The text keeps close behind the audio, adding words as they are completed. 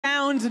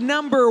round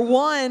number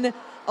 1.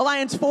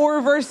 Alliance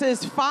 4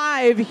 versus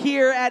 5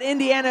 here at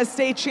Indiana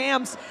State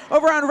Champs.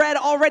 Over on red,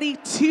 already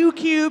 2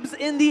 cubes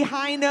in the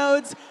high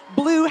nodes.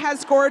 Blue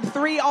has scored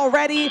 3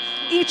 already.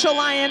 Each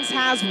alliance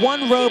has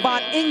 1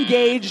 robot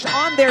engaged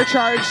on their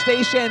charge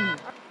station.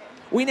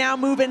 We now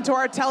move into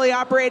our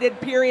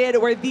teleoperated period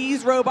where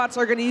these robots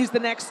are going to use the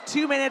next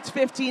 2 minutes,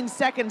 15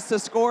 seconds to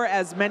score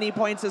as many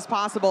points as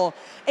possible.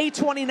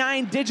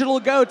 829 Digital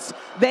Goats,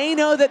 they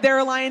know that their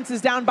alliance is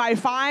down by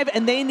 5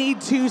 and they need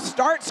to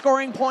start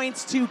scoring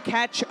points to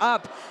catch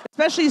up,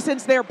 especially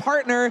since their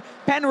partner,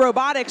 Penn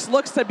Robotics,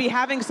 looks to be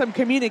having some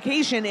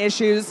communication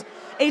issues.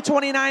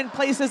 829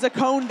 places a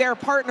cone, their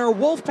partner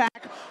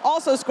Wolfpack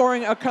also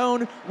scoring a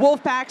cone.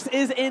 Wolfpack's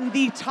is in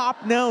the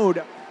top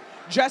node.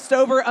 Just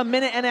over a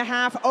minute and a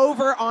half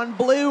over on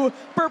blue.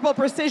 Purple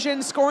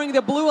Precision scoring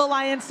the Blue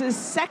Alliance's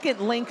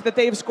second link that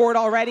they've scored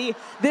already,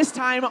 this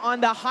time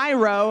on the high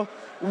row.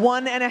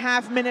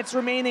 1.5 minutes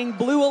remaining.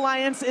 Blue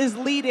Alliance is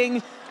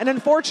leading, and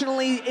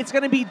unfortunately, it's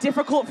going to be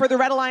difficult for the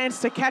Red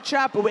Alliance to catch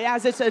up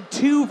as it's a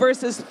 2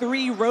 versus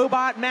 3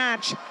 robot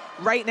match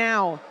right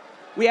now.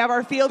 We have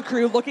our field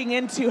crew looking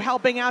into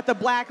helping out the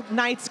Black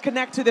Knights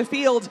connect to the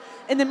field.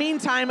 In the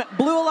meantime,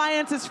 Blue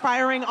Alliance is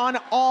firing on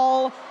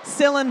all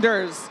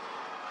cylinders.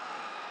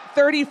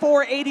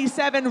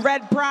 3487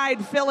 Red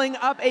Pride filling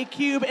up a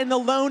cube in the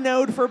low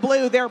node for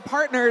blue. Their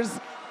partners,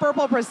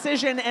 Purple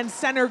Precision and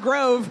Center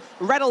Grove,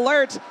 Red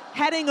Alert,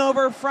 heading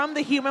over from the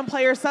human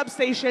player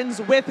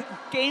substations with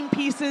game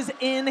pieces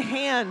in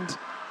hand.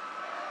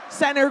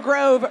 Center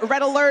Grove,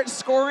 Red Alert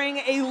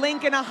scoring a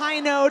link in a high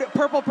node.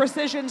 Purple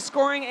Precision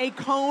scoring a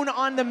cone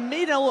on the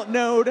middle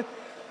node.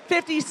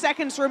 50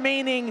 seconds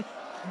remaining.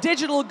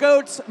 Digital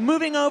Goats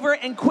moving over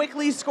and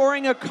quickly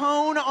scoring a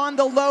cone on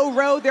the low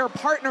row. Their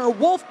partner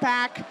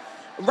Wolfpack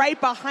right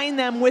behind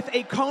them with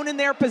a cone in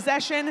their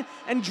possession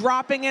and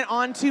dropping it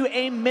onto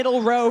a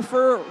middle row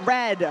for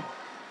red.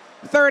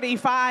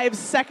 35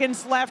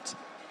 seconds left.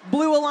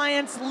 Blue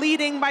Alliance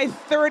leading by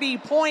 30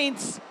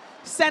 points.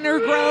 Center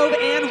Grove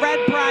and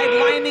Red Pride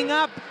lining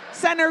up.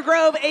 Center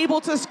Grove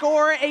able to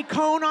score a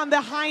cone on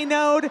the high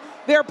node.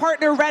 Their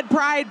partner Red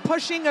Pride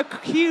pushing a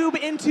cube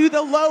into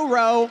the low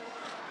row.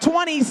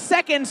 20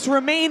 seconds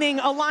remaining.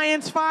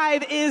 Alliance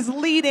 5 is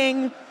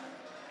leading.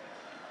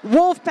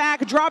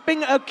 Wolfpack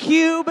dropping a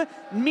cube.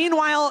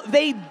 Meanwhile,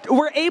 they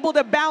were able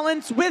to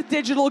balance with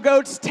Digital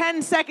Goats.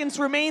 10 seconds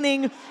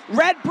remaining.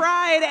 Red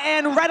Pride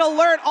and Red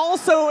Alert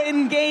also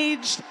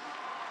engaged.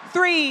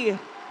 3,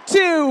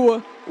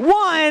 2,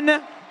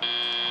 1.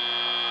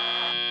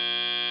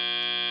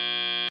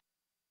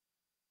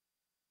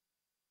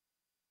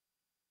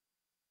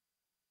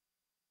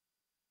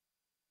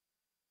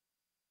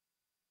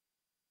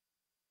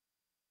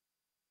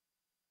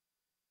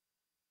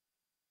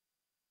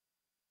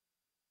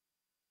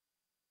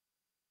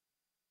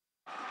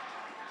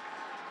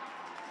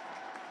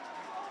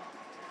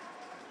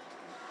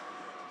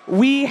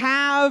 We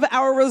have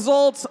our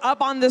results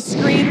up on the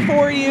screen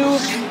for you,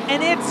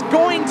 and it's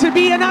going to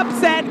be an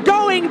upset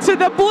going to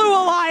the Blue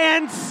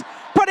Alliance,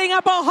 putting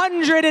up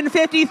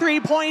 153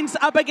 points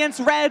up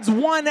against Red's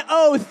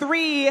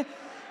 103.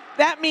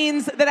 That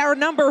means that our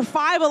number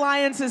 5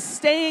 alliance is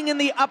staying in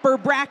the upper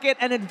bracket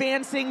and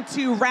advancing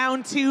to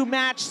round 2,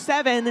 match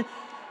 7.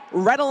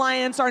 Red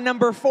Alliance, our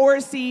number 4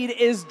 seed,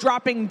 is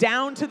dropping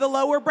down to the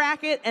lower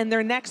bracket, and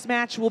their next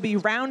match will be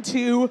round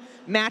 2,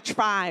 match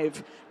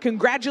 5.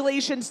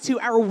 Congratulations to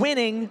our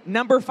winning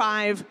number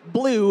 5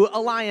 Blue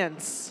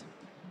Alliance.